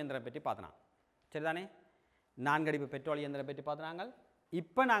பெட்ரோல் இயந்திரம் பற்றி பார்த்தோம். சரிதானே? 4 அடிப்பு பெட்ரோல் இயந்திரம் பற்றி பார்த்துனாங்க.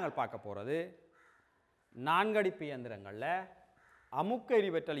 இப்போ நாங்கள் பார்க்க போகிறது 4 அடிப்பு இயந்திரங்களில் அமுக்க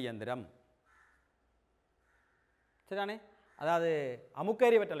எரிவற்றல் இயந்திரம். சரிதானே? அதாவது அமுக்க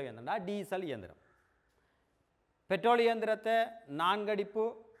எரிவற்றல் இயந்திரம்னா டீசல் இயந்திரம். பெட்ரோல் இயந்திரத்தை 4 அடிப்பு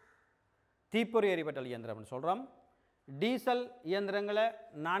தீப்பொறி எரிவற்றல் இயந்திரம்னு சொல்கிறோம். டீசல் இயந்திரங்களை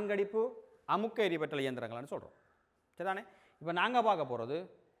 4 அடிப்பு அமுக்க எரிவற்றல் இயந்திரங்கள்னு சொல்கிறோம். சரிதானே? இப்போ நாங்கள் பார்க்க போகிறது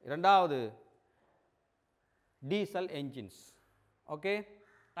 2வது டீசல் என்ஜின்ஸ். Okay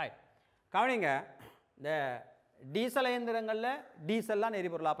right. கவனிங்க, இந்த டீசல் இயந்திரங்களில் டீசல்லாம்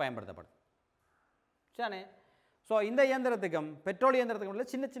எரிபொருளாக பயன்படுத்தப்படுது. சரிதானே? ஸோ இந்த இயந்திரத்துக்கும் பெட்ரோல் இயந்திரத்துக்கும் உள்ள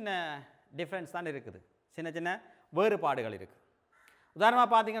சின்ன சின்ன டிஃப்ரென்ஸ் தான் இருக்குது, சின்ன சின்ன வேறுபாடுகள் இருக்குது. உதாரணமாக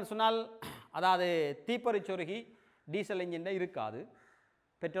பார்த்தீங்கன்னு சொன்னால், அதாவது தீப்பொறி சொருகி டீசல் இன்ஜினில் இருக்காது,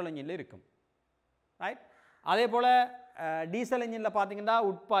 பெட்ரோல் இன்ஜினில் இருக்கும். ரைட். அதே போல் டீசல் இன்ஜினில் பார்த்தீங்கன்னா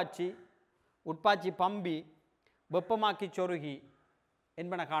உட்பாச்சி பம்பி, வெப்பமாக்கி சொருகி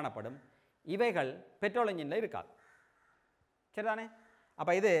என்பன காணப்படும். இவைகள் பெட்ரோல் இன்ஜினில் இருக்காது. சரிதானே?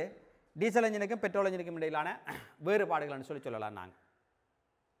 அப்போ இது டீசல் இன்ஜினுக்கும் பெட்ரோல் இன்ஜினுக்கும் இடையிலான வேறுபாடுகள்னு சொல்லலாம் நாங்கள்.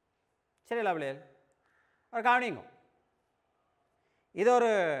 சரிங்களா பிள்ளைகள்? ஒரு கவனிங்க, இது ஒரு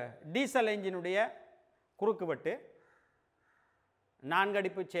டீசல் இன்ஜினுடைய குறுக்குவெட்டு 4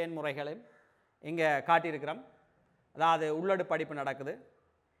 அடிப்பு செயன்முறைகளும் இங்கே காட்டியிருக்கிறோம். அதாவது உள்ளடுப்பு அடிப்பு நடக்குது,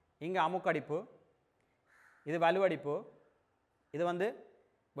 இங்கே அமுக்கடிப்பு, இது வலுவடிப்பு, இது வந்து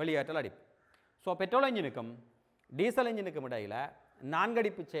வெளியேற்றல் அடிப்பு. ஸோ பெட்ரோல் இன்ஜினுக்கும் டீசல் இன்ஜினுக்கும் இடையில் 4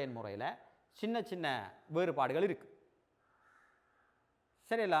 அடிப்பு செயன்முறையில் சின்ன சின்ன வேறுபாடுகள் இருக்குது.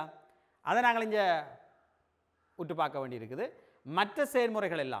 சரிங்களா? அதை நாங்கள் இங்கே உற்று பார்க்க வேண்டியிருக்குது. மற்ற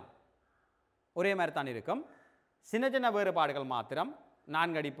செயல்முறைகள் எல்லாம் ஒரே மாதிரி தான் இருக்கும். சின்ன சின்ன வேறுபாடுகள் மாத்திரம்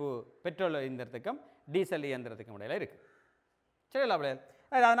 4 அடிப்பு பெட்ரோல் இயந்திரத்துக்கும் டீசல் இயந்திரத்துக்கும் இடையில் இருக்குது. சரிங்களா பிள்ளைகள்?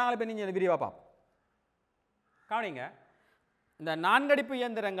 அதை நாங்கள் இப்போ நீங்கள் விரிவாக பார்ப்போம். கவனிங்க, இந்த 4 அடிப்பு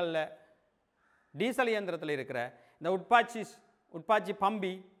இயந்திரங்களில் டீசல் இயந்திரத்தில் இருக்கிற இந்த உட்பாச்சி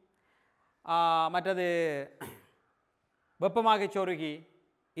பம்பி, மற்றது வெப்பமாக சொருகி,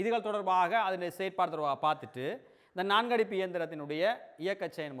 இதுகள் தொடர்பாக அதனுடைய செயற்பாடு தொடர்பாக பார்த்துட்டு இந்த 4 அடிப்பு இயந்திரத்தினுடைய இயக்க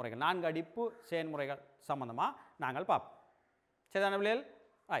செயல்முறைகள் 4 அடிப்பு செயல்முறைகள் சம்பந்தமாக நாங்கள் பார்ப்போம். சரிதான பிள்ளைகள்?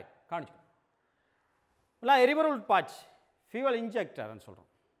 ஆய் காணிச்சுக்கோம். எரிபொருள் உட்பாச்சி ஃபியூவல் இன்ஜெக்டர்னு சொல்கிறோம்.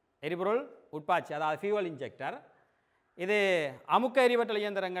 எரிபொருள் உட்பாச்சி அதாவது ஃபியூவல் இன்ஜெக்டர், இது அமுக்க எரிவட்டல்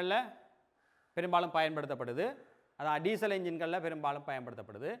இயந்திரங்களில் பெரும்பாலும் பயன்படுத்தப்படுது. அதாவது டீசல் இன்ஜின்களில் பெரும்பாலும்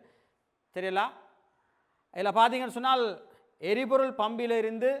பயன்படுத்தப்படுது. சரிங்களா? இதில் பார்த்தீங்கன்னு சொன்னால் எரிபொருள்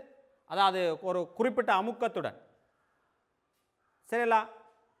பம்பிலிருந்து, அதாவது ஒரு குறிப்பிட்ட அமுக்கத்துடன், சரிங்களா,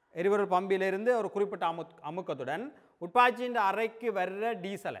 எரிபொருள் பம்பிலிருந்து ஒரு குறிப்பிட்ட அமுக்கத்துடன் உட்பாச்சியின் அறைக்கு வர்ற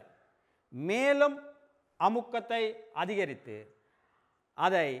டீசலை மேலும் அமுக்கத்தை அதிகரித்து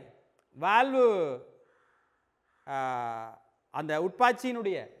அதை வால்வு, அந்த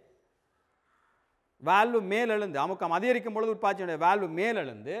உட்பாச்சியினுடைய வால்வு மேலெழுந்து, அமுக்கம் அதிகரிக்கும் பொழுது உட்பாச்சியினுடைய வால்வு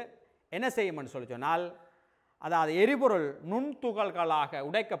மேலெழுந்து என்ன செய்யும்னு சொல்லி சொன்னால், அதாவது எரிபொருள் நுண்துகள்களாக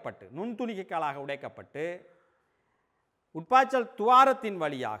உடைக்கப்பட்டு, நுண்துணிகைகளாக உடைக்கப்பட்டு உட்பாய்ச்சல் துவாரத்தின்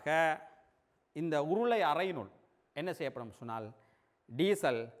வழியாக இந்த உருளை அறையினுள் என்ன செய்யப்படும் சொன்னால்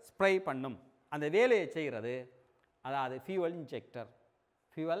டீசல் ஸ்ப்ரே பண்ணும். அந்த வேலையை செய்கிறது அதாவது ஃபியூவல் இன்ஜெக்டர்.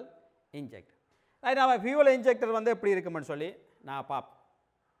 ஃபியூவல் இன்ஜெக்டர் வந்து எப்படி இருக்குமென்னு சொல்லி நான் பார்ப்போம்.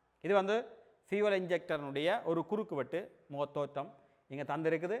 இது வந்து ஃபியூவல் இன்ஜெக்டர்னுடைய ஒரு குறுக்குவெட்டு தோற்றம் இங்கே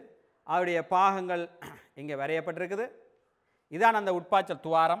தந்திருக்குது. அவருடைய பாகங்கள் இங்கே வரையப்பட்டிருக்குது. இதான் அந்த உட்பாய்ச்சல்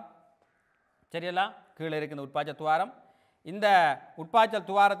துவாரம். சரிங்களா? கீழே இருக்குது உட்பாய்ச்சல் துவாரம். இந்த உட்பாய்ச்சல்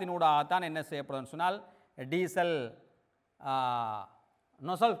துவாரத்தினூடாகத்தான் என்ன செய்யப்படும்னு சொன்னால் டீசல்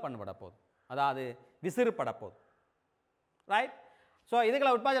நொசல் பண்ணப்பட போகுது, அதாவது விசிறுப்பட போகுது. ரைட். ஸோ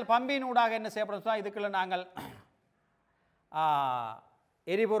இதுக்குள்ள உட்பாய்ச்சல் பம்பினூடாக என்ன செய்யப்படும் சொன்னால், இதுக்குள்ள நாங்கள்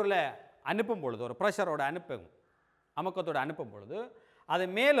எரிபொருளை அனுப்பும் பொழுது, ஒரு ப்ரெஷரோட அமுக்கத்தோடு அனுப்பும் பொழுது அது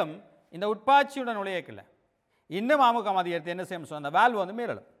மேலும் இந்த உட்பாய்ச்சியுடன் நுழையக்கில்லை, இன்னும் அமுக்கம் அதிகரித்து என்ன செய்யணும் சொன்னால் அந்த வால்வு வந்து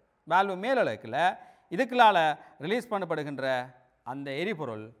மேலெழும். வால்வு மேலெழுக்கல இதுக்குள்ளால் ரிலீஸ் பண்ணப்படுகின்ற அந்த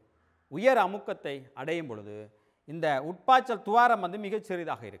எரிபொருள் உயர் அமுக்கத்தை அடையும் பொழுது இந்த உட்பாய்ச்சல் துவாரம் வந்து மிகச்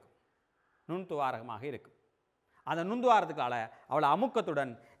சிறிதாக இருக்கும், நுண்துவாரமாக இருக்கும். அந்த நுண்துவாரத்துக்கால அவ்வளோ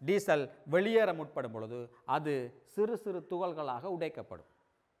அமுக்கத்துடன் டீசல் வெளியேற முற்படும் பொழுது அது சிறு சிறு துகள்களாக உடைக்கப்படும்.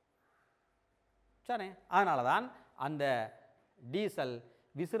 சரி, அதனால தான் அந்த டீசல்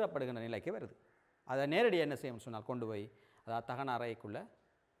விசிறப்படுகின்ற நிலைக்கு வருது. அதை நேரடியாக என்ன செய்யணும்னு சொன்னால் கொண்டு போய் அதாவது தகன அறைக்குள்ளே,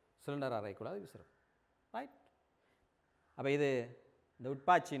 சிலிண்டர் அறைக்குள்ளே அது விசிறும். ரைட். அப்போ இது இந்த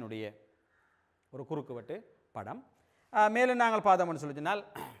உட்பாய்ச்சியினுடைய ஒரு குறுக்குவெட்டு படம். மேலும் நாங்கள் பார்த்தோம்னு சொல்லி சொன்னால்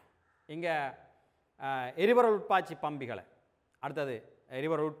இங்கே எரிபொருள் உட்பாய்ச்சி பம்பிகளை, அடுத்தது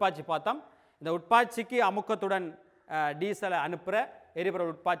எரிபொருள் உட்பாய்ச்சி பார்த்தோம். இந்த உட்பாய்ச்சிக்கு அமுக்கத்துடன் டீசலை அனுப்புகிற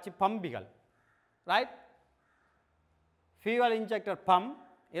எரிபொருள் உட்பாய்ச்சி பம்பிகள். ரைட். ஃபியூவல் இன்ஜெக்டர் பம்ப்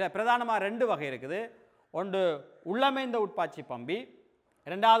இதில் பிரதானமாக 2 வகை இருக்குது. ஒன்று உள்ளமைந்த உட்பாய்ச்சி பம்பி,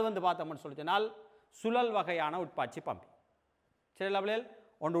 ரெண்டாவது வந்து பார்த்தோம்னு சொல்லி சொன்னால் சுழல் வகையான உட்பாய்ச்சி பம்பி. சரி லெவலில்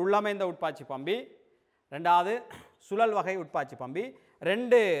ஒன்று உள்ளமைந்த உட்பாய்ச்சி பம்பி, ரெண்டாவது சுழல் வகை உட்பாய்ச்சி பம்பி.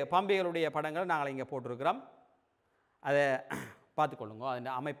 2 பம்பிகளுடைய படங்கள் நாங்கள் இங்கே போட்டிருக்கிறோம். அதை பார்த்துக்கொள்ளுங்க,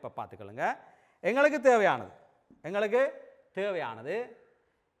 அதன் அமைப்பை பார்த்துக்கொள்ளுங்க. எங்களுக்கு தேவையானது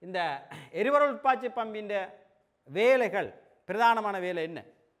இந்த எரிபொருள் உட்பாய்ச்சி பம்பின் வேலைகள், பிரதானமான வேலை என்ன,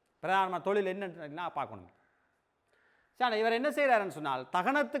 பிரதானமான தொழில் என்னன்னு பார்க்கணும். சரி, இவர் என்ன செய்கிறாருன்னு சொன்னால்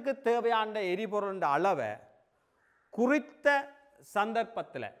தகனத்துக்கு தேவையான எரிபொருள் அளவை குறித்த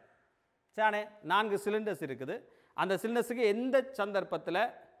சந்தர்ப்பத்தில் சானே 4 சிலிண்டர்ஸ் இருக்குது. அந்த சிலிண்டர்ஸுக்கு எந்த சந்தர்ப்பத்தில்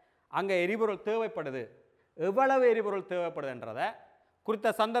அங்கே எரிபொருள் தேவைப்படுது, எவ்வளவு எரிபொருள் தேவைப்படுதுன்றதை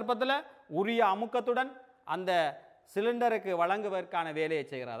குறித்த சந்தர்ப்பத்தில் உரிய அமுக்கத்துடன் அந்த சிலிண்டருக்கு வழங்குவதற்கான வேலையை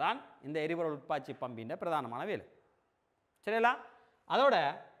செய்கிறதான் இந்த எரிபொருள் உட்பாய்ச்சி பம்பின் பிரதானமான வேலை. சரிங்களா? அதோட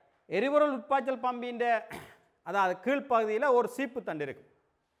எரிபொருள் உட்பாய்ச்சல் பம்பின் அதாவது கீழ்ப்பகுதியில் ஒரு சீப்பு தண்டு இருக்கு.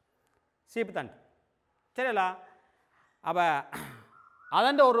 சீப்பு தண்டு சரிங்களா? அப்போ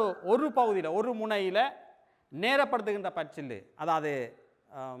அதன் ஒரு பகுதியில் ஒரு முனையில் நேரப்படுத்துகின்ற பற்சில்லு, அதாவது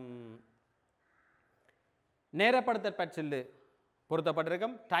நேரப்படுத்த பற்சில்லு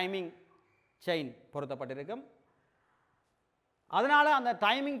பொருத்தப்பட்டிருக்கும், டைமிங் செயின் பொருத்தப்பட்டிருக்கும். அதனால் அந்த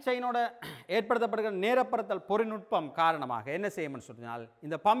டைமிங் செயினோட ஏற்படுத்தப்படுகிற நேரப்படுத்தல் பொறிநுட்பம் காரணமாக என்ன செய்யணும்னு சொன்னால்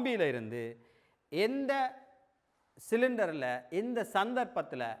இந்த பம்பியில் இருந்து எந்த சிலிண்டரில் எந்த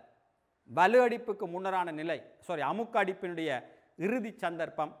சந்தர்ப்பத்தில் வலு அடிப்புக்கு முன்னரான நிலை அமுக்க அடிப்பினுடைய இறுதி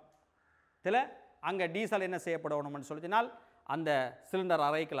சந்தர்ப்பத்தில் அங்கே டீசல் என்ன செய்யப்படணும்னு சொல்லினால் அந்த சிலிண்டர்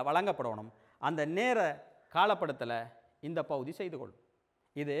அறைக்குள்ள வழங்கப்படணும். அந்த நேர காலப்படத்தில் இந்த பகுதி செய்து கொள்ளும்.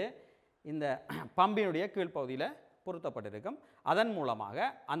 இது இந்த பம்பினுடைய கீழ்ப்பகுதியில் பொருத்தப்பட்டிருக்கும். அதன் மூலமாக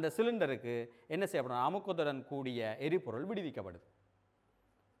அந்த சிலிண்டருக்கு என்ன செய்யப்படும், அமுக்கத்துடன் கூடிய எரிபொருள் விடுவிக்கப்படுது.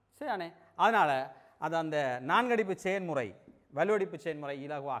 சரியானே? அதனால் அது அந்த நான்கடிப்பு செயல்முறை வலுவடிப்பு செயல்முறை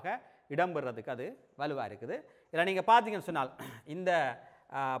இலகுவாக இடம்பெறதுக்கு அது வலுவாக இருக்குது. இதில் நீங்கள் பார்த்தீங்கன்னு சொன்னால் இந்த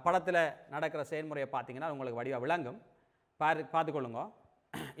படத்தில் நடக்கிற செயல்முறையை பார்த்தீங்கன்னா உங்களுக்கு வடிவாக விளங்கும். பார்த்துக்கொள்ளுங்க.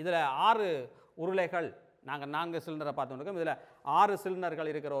 இதில் 6 உருளைகள் நாங்கள் 4 சிலிண்டரை பார்த்துருக்கோம். இதில் 6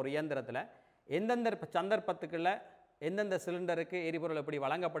 சிலிண்டர்கள் இருக்கிற ஒரு இயந்திரத்தில் எந்தெந்த சந்தர்ப்பத்துக்குள்ள எந்தெந்த சிலிண்டருக்கு எரிபொருள் எப்படி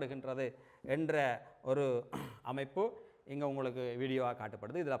வழங்கப்படுகின்றது என்ற ஒரு அமைப்பு இங்கே உங்களுக்கு வீடியோவாக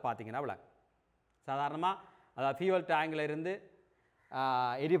காட்டப்படுது. இதில் பார்த்தீங்கன்னா விளங்கும். சாதாரணமாக அதாவது ஃபியூவல் டேங்கில் இருந்து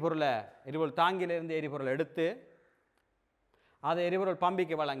எரிபொருள் தாங்கிலிருந்து எரிபொருள் எடுத்து அதை எரிபொருள்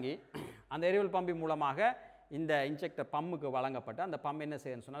பம்பிக்கு வழங்கி அந்த எரிபொருள் பம்பி மூலமாக இந்த இன்ஜெக்டர் பம்புக்கு வழங்கப்பட்டு அந்த பம்பு என்ன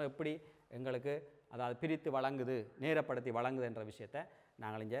செய்யணும்னு சொன்னால் எப்படி எங்களுக்கு அதாவது பிரித்து வழங்குது, நேரப்படுத்தி வழங்குது என்ற விஷயத்தை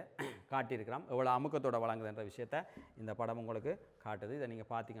நாங்கள் இங்கே காட்டியிருக்கிறோம். எவ்வளோ அமுக்கத்தோடு வழங்குது என்ற விஷயத்தை இந்த படம் உங்களுக்கு காட்டுது. இதை நீங்கள்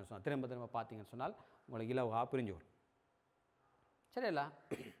பார்த்தீங்கன்னு சொன்னால் திரும்ப பார்த்தீங்கன்னு சொன்னால் உங்களுக்கு இலவாக புரிஞ்சு வரும். சரிங்களா?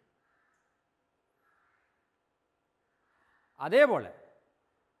 அதே போல்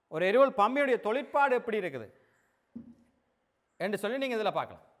ஒரு எரிபொருள் பம்பியுடைய தொழிற்பாடு எப்படி இருக்குது என்று சொல்லி நீங்கள் இதில்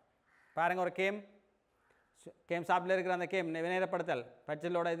பார்க்கலாம். பாருங்கள், ஒரு கேம் ஷாப்பில் இருக்கிற அந்த கேம் நேரப்படுத்தல்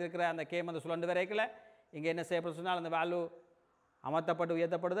பச்சலோட இது இருக்கிற அந்த கேம் அந்த சுழண்டு வரைக்கல இங்கே என்ன செய்யப்படும் சொன்னால் அந்த வேல்யூ அமர்த்தப்பட்டு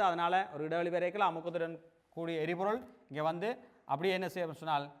உயர்த்தப்படுது. அதனால் ஒரு இடைவெளி வரைக்கல அமுக்கத்துடன் கூடிய எரிபொருள் இங்கே வந்து அப்படியே என்ன செய்யப்படும்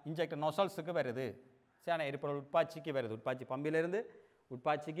சொன்னால் இன்ஜெக்டர் நொசல்ஸுக்கு வருது. சரி, எரிபொருள் உட்பாய்ச்சிக்கு வருது. உட்பாய்ச்சி பம்பிலிருந்து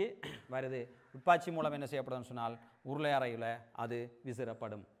உட்பாய்ச்சிக்கு வருது. உட்பாய்ச்சி மூலம் என்ன செய்யப்படும் சொன்னால் உருளை அறையில் அது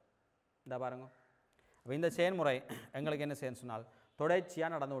விசிறப்படும். இந்த பாருங்க. அப்போ இந்த செயல்முறை எங்களுக்கு என்ன செய்யணும் சொன்னால்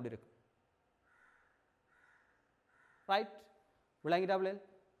தொடர்ச்சியாக நடந்து கொண்டு இருக்கு. ரைட், விளங்கிட்டாப்ல?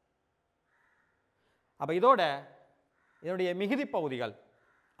 அப்போ இதனுடைய மிகுதி பகுதிகள்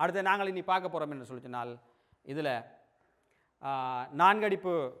அடுத்து நாங்கள் இனி பார்க்க போகிறோம் என்று சொல்லி சொன்னால் இதில் 4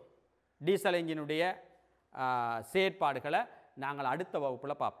 அடிப்பு டீசல் என்ஜினுடைய செயற்பாடுகளை நாங்கள் அடுத்த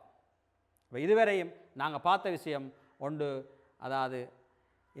வகுப்பில் பார்ப்போம். இப்போ இதுவரையும் நாங்கள் பார்த்த விஷயம் ஒன்று, அதாவது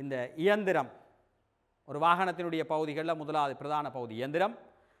இந்த இயந்திரம் ஒரு வாகனத்தினுடைய பகுதிகளில் முதலாவது பிரதான பகுதி இயந்திரம்.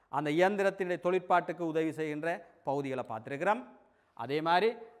 அந்த இயந்திரத்தினுடைய தொழிற்பாட்டுக்கு உதவி செய்கின்ற பகுதிகளை பார்த்துருக்கிறோம். அதே மாதிரி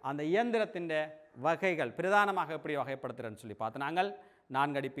அந்த இயந்திரத்தின் வகைகள் பிரதானமாக எப்படி வகைப்படுத்துகிறேன்னு சொல்லி பார்த்து நாங்கள்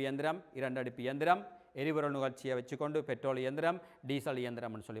 4 அடிப்பு இயந்திரம், 2 அடிப்பு இயந்திரம், எரிபொருள் நுகர்ச்சியை வச்சுக்கொண்டு பெட்ரோல் இயந்திரம், டீசல்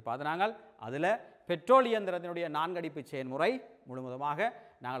இயந்திரம்னு சொல்லி பார்த்து நாங்கள் அதில் பெட்ரோல் இயந்திரத்தினுடைய 4 அடிப்பு செயல்முறை முழுவதுமாக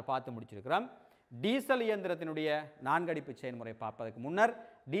நாங்கள் பார்த்து முடிச்சிருக்கிறோம். டீசல் இயந்திரத்தினுடைய 4 அடிப்பு செயல்முறை பார்ப்பதற்கு முன்னர்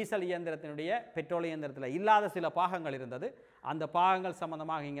டீசல் இயந்திரத்தினுடைய பெட்ரோல் இயந்திரத்தில் இல்லாத சில பாகங்கள் இருந்தது. அந்த பாகங்கள்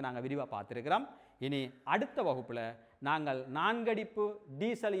சம்பந்தமாக இங்கே நாங்கள் விரிவாக பார்த்துருக்கிறோம். இனி அடுத்த வகுப்பில் நாங்கள் 4 அடிப்பு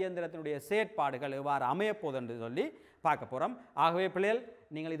டீசல் இயந்திரத்தினுடைய செயற்பாடுகள் எவ்வாறு அமையப்போகுது என்று சொல்லி பார்க்க போகிறோம். ஆகவே பிள்ளைகள்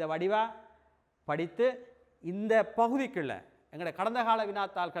நீங்கள் இதை வடிவாக படித்து இந்த பகுதிக்குள்ள எங்களோட கடந்த கால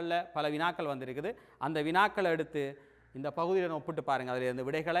வினாத்தாள்களில் பல வினாக்கள் வந்திருக்குது. அந்த வினாக்களை எடுத்து இந்த பகுதியுடன் ஒப்பிட்டு பாருங்கள். அதில் இருந்து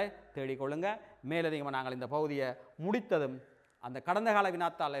விடைகளை தேடிக்கொள்ளுங்க. மேலதிகமாக நாங்கள் இந்த பகுதியை முடித்ததும் அந்த கடந்த கால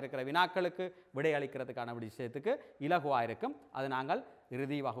வினாத்தாளில் இருக்கிற வினாக்களுக்கு விடை அளிக்கிறதுக்கான விஷயத்துக்கு இலகுவாக இருக்கும். அது நாங்கள்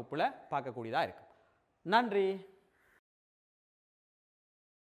இறுதி வகுப்பில் பார்க்கக்கூடியதாக இருக்கும். நன்றி.